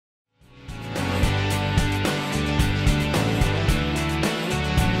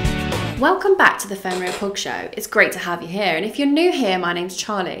Welcome back to the Fenrir PUG show. It's great to have you here, and if you're new here, my name's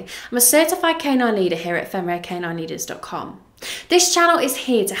Charlie. I'm a certified canine leader here at FenrirCanineLeaders.com. This channel is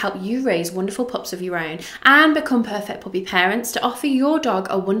here to help you raise wonderful pups of your own and become perfect puppy parents to offer your dog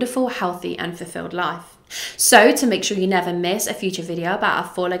a wonderful, healthy and fulfilled life. So to make sure you never miss a future video about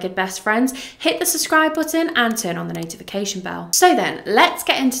our four-legged best friends, hit the subscribe button and turn on the notification bell. So then, let's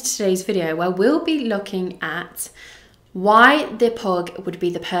get into today's video where we'll be looking at why the pug would be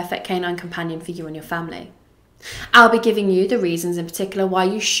the perfect canine companion for you and your family. I'll be giving you the reasons in particular why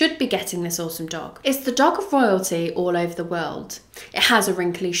you should be getting this awesome dog. It's the dog of royalty all over the world. It has a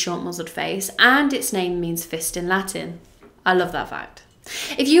wrinkly, short-muzzled face and its name means fist in Latin. I love that fact.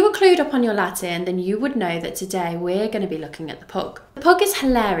 If you were clued up on your Latin, then you would know that today we're going to be looking at the pug. The pug is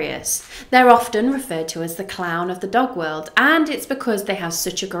hilarious. They're often referred to as the clown of the dog world, and it's because they have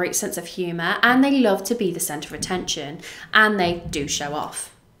such a great sense of humour and they love to be the centre of attention, and they do show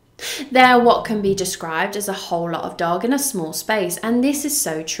off. They're what can be described as a whole lot of dog in a small space, and this is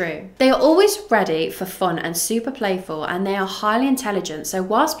so true. They are always ready for fun and super playful, and they are highly intelligent, so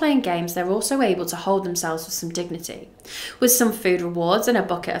whilst playing games they're also able to hold themselves with some dignity. With some food rewards and a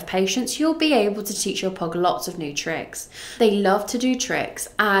bucket of patience, you'll be able to teach your pug lots of new tricks. They love to do tricks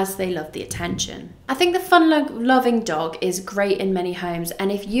as they love the attention. I think the fun-loving dog is great in many homes,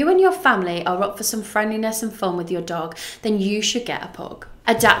 and if you and your family are up for some friendliness and fun with your dog, then you should get a pug.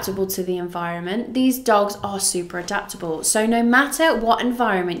 Adaptable to the environment, these dogs are super adaptable, so no matter what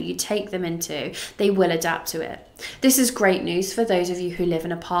environment you take them into, they will adapt to it. This is great news for those of you who live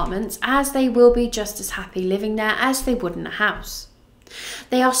in apartments, as they will be just as happy living there as they would in a house.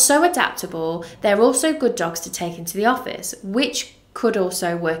 They are so adaptable. They're also good dogs to take into the office, which could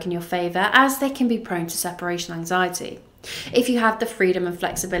also work in your favour as they can be prone to separation anxiety. If you have the freedom and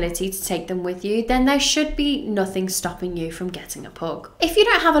flexibility to take them with you, then there should be nothing stopping you from getting a pug. If you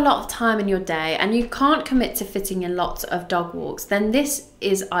don't have a lot of time in your day and you can't commit to fitting in lots of dog walks, then this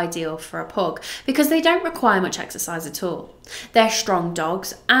is ideal for a pug because they don't require much exercise at all. They're strong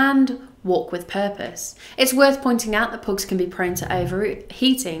dogs and walk with purpose. It's worth pointing out that pugs can be prone to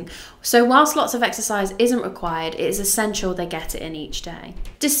overheating, so whilst lots of exercise isn't required, it is essential they get it in each day.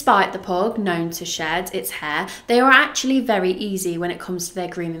 Despite the pug known to shed its hair, they are actually very easy when it comes to their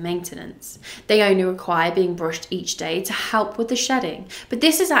grooming maintenance. They only require being brushed each day to help with the shedding, but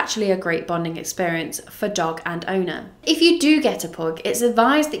this is actually a great bonding experience for dog and owner. If you do get a pug, it's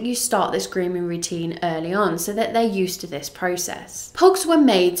advised that you start this grooming routine early on so that they're used to this process. Pugs were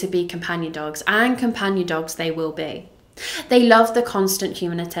made to be companion dogs, and companion dogs they will be. They love the constant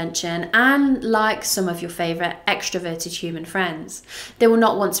human attention, and like some of your favourite extroverted human friends, they will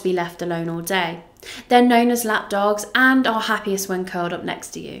not want to be left alone all day. They're known as lap dogs and are happiest when curled up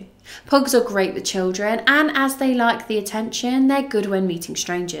next to you. Pugs are great with children, and as they like the attention, they're good when meeting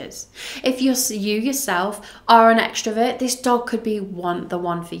strangers. If you yourself are an extrovert, this dog could be the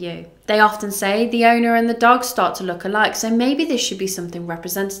one for you. They often say the owner and the dog start to look alike, so maybe this should be something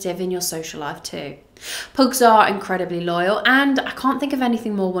representative in your social life too. Pugs are incredibly loyal, and I can't think of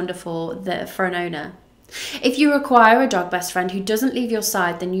anything more wonderful for an owner. If you require a dog best friend who doesn't leave your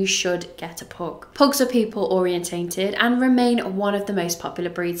side, then you should get a pug. Pugs are people orientated and remain one of the most popular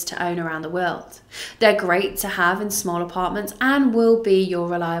breeds to own around the world. They're great to have in small apartments and will be your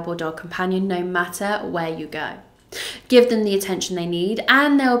reliable dog companion no matter where you go. Give them the attention they need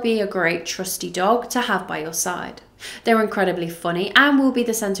and they'll be a great trusty dog to have by your side. They're incredibly funny and will be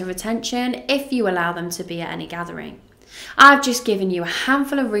the centre of attention if you allow them to be at any gathering. I've just given you a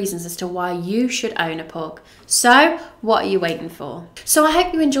handful of reasons as to why you should own a pug. So, what are you waiting for? So I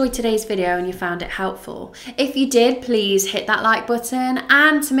hope you enjoyed today's video and you found it helpful. If you did, please hit that like button,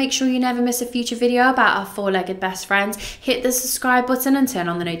 and to make sure you never miss a future video about our four-legged best friends, hit the subscribe button and turn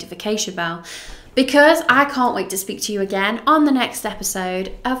on the notification bell. Because I can't wait to speak to you again on the next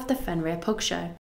episode of the Fenrir PUG Show.